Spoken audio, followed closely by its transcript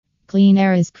Clean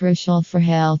air is crucial for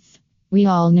health. We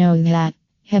all know that.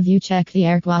 Have you checked the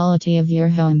air quality of your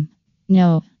home?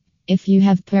 No. If you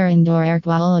have poor indoor air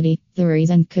quality, the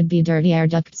reason could be dirty air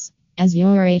ducts. As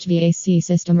your HVAC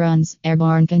system runs,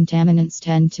 airborne contaminants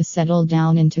tend to settle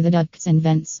down into the ducts and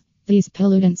vents. These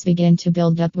pollutants begin to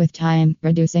build up with time,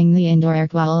 reducing the indoor air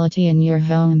quality in your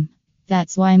home.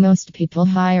 That's why most people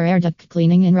hire air duct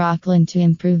cleaning in Rockland to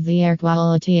improve the air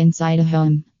quality inside a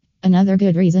home. Another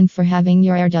good reason for having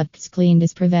your air ducts cleaned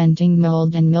is preventing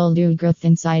mold and mildew growth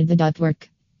inside the ductwork.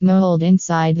 Mold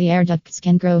inside the air ducts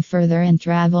can grow further and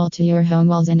travel to your home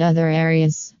walls and other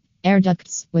areas. Air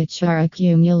ducts, which are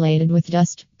accumulated with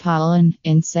dust, pollen,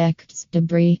 insects,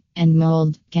 debris, and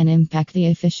mold, can impact the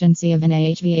efficiency of an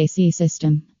HVAC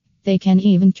system. They can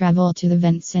even travel to the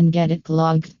vents and get it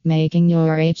clogged, making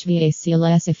your HVAC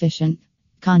less efficient.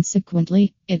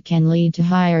 Consequently, it can lead to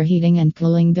higher heating and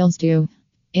cooling bills too.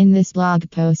 In this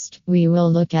blog post, we will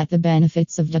look at the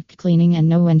benefits of duct cleaning and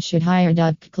know when should hire a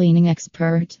duct cleaning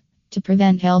expert. To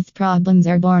prevent health problems,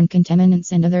 airborne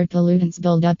contaminants and other pollutants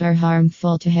buildup are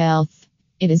harmful to health.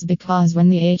 It is because when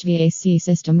the HVAC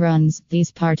system runs,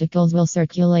 these particles will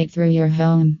circulate through your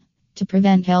home. To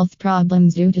prevent health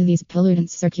problems due to these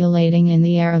pollutants circulating in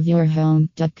the air of your home,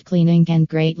 duct cleaning can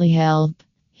greatly help.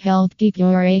 Help keep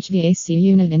your HVAC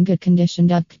unit in good condition.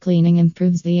 Duct cleaning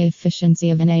improves the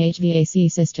efficiency of an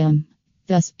HVAC system.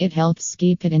 Thus, it helps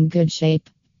keep it in good shape.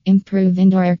 Improve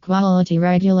indoor air quality.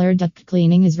 Regular duct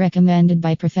cleaning is recommended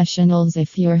by professionals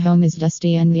if your home is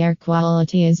dusty and the air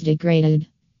quality is degraded.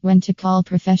 When to call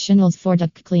professionals for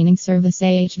duct cleaning service.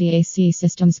 HVAC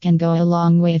systems can go a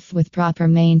long way with proper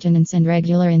maintenance and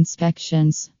regular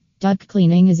inspections. Duct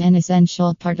cleaning is an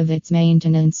essential part of its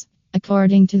maintenance.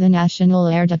 According to the National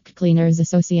Air Duct Cleaners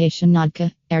Association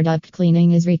 (NADCA), air duct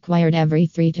cleaning is required every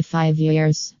 3 to 5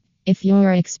 years. If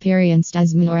you're experienced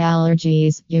asthma or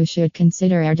allergies, you should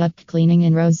consider air duct cleaning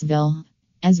in Roseville.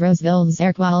 As Roseville's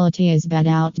air quality is bad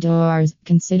outdoors,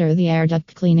 consider the air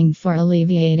duct cleaning for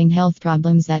alleviating health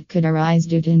problems that could arise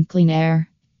due to unclean air.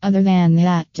 Other than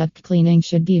that, duct cleaning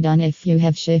should be done if you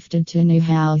have shifted to a new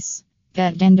house.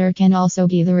 Pet dander can also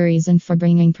be the reason for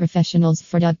bringing professionals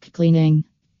for duct cleaning.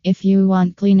 If you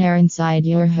want clean air inside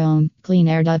your home, clean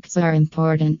air ducts are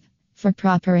important. For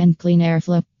proper and clean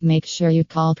airflow, make sure you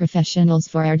call professionals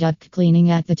for air duct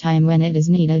cleaning at the time when it is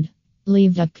needed.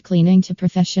 Leave duct cleaning to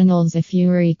professionals if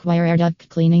you require air duct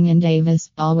cleaning in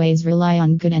Davis. Always rely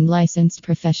on good and licensed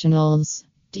professionals.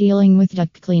 Dealing with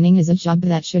duct cleaning is a job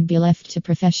that should be left to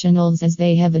professionals as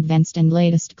they have advanced and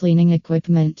latest cleaning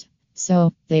equipment.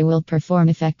 So, they will perform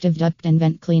effective duct and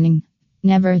vent cleaning.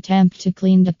 Never attempt to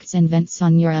clean ducts and vents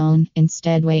on your own.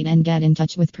 Instead, wait and get in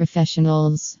touch with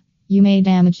professionals. You may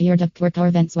damage your ductwork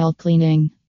or vents while cleaning.